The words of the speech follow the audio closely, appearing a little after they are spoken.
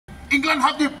England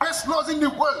have the best laws in the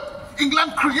world.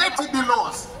 England created the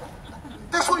laws.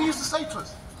 That's what he used to say to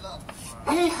us.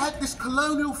 He had this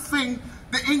colonial thing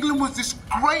that England was this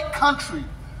great country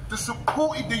that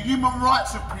supported the human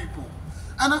rights of people.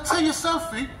 And I'll tell you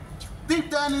something, deep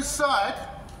down inside,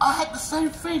 I had the same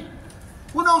thing.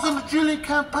 When I was on the Julian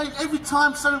campaign, every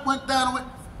time something went down, I went,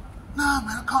 nah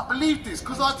man, I can't believe this.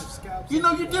 Because you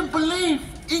didn't believe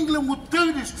England would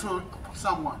do this to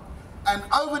someone. And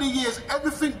over the years,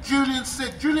 everything Julian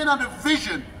said, Julian had a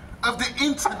vision of the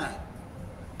internet.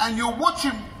 And you're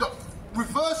watching the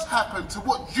reverse happen to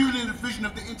what Julian's vision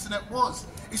of the internet was.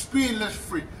 It's being left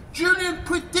free. Julian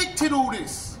predicted all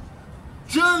this.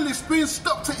 Journalists being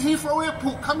stopped at Heathrow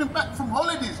Airport coming back from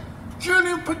holidays.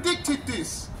 Julian predicted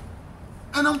this.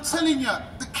 And I'm telling you,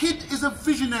 the kid is a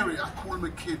visionary. I call him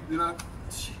a kid, you know.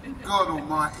 God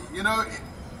almighty, you know.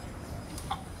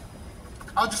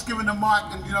 I'll just give him the mic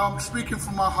and, you know, I'm speaking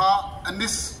from my heart. And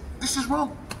this is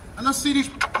wrong. And I see these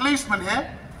policemen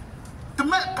here. The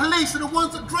Met Police are the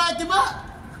ones that dragged him out.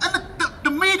 And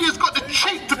the media's got the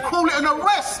cheek to call it an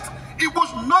arrest. It was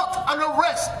not an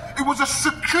arrest. It was a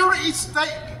security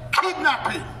state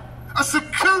kidnapping. A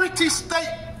security state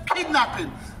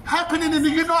kidnapping happening in the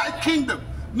United Kingdom.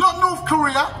 Not North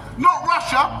Korea, not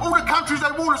Russia, all the countries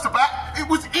they warned us about. It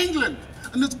was England.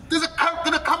 And there's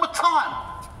going to come a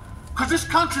time, because this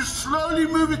country is slowly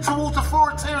moving towards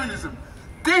authoritarianism.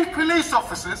 These police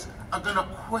officers are going to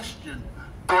question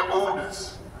their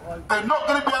orders. They're not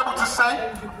going to be able to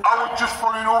say, I was just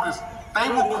following orders. They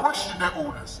will question their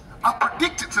orders. I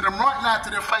predict it to them right now to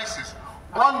their faces.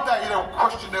 One day they'll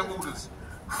question their orders.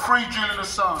 Free Julian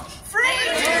Assange. Free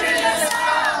Julian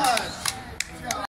Assange!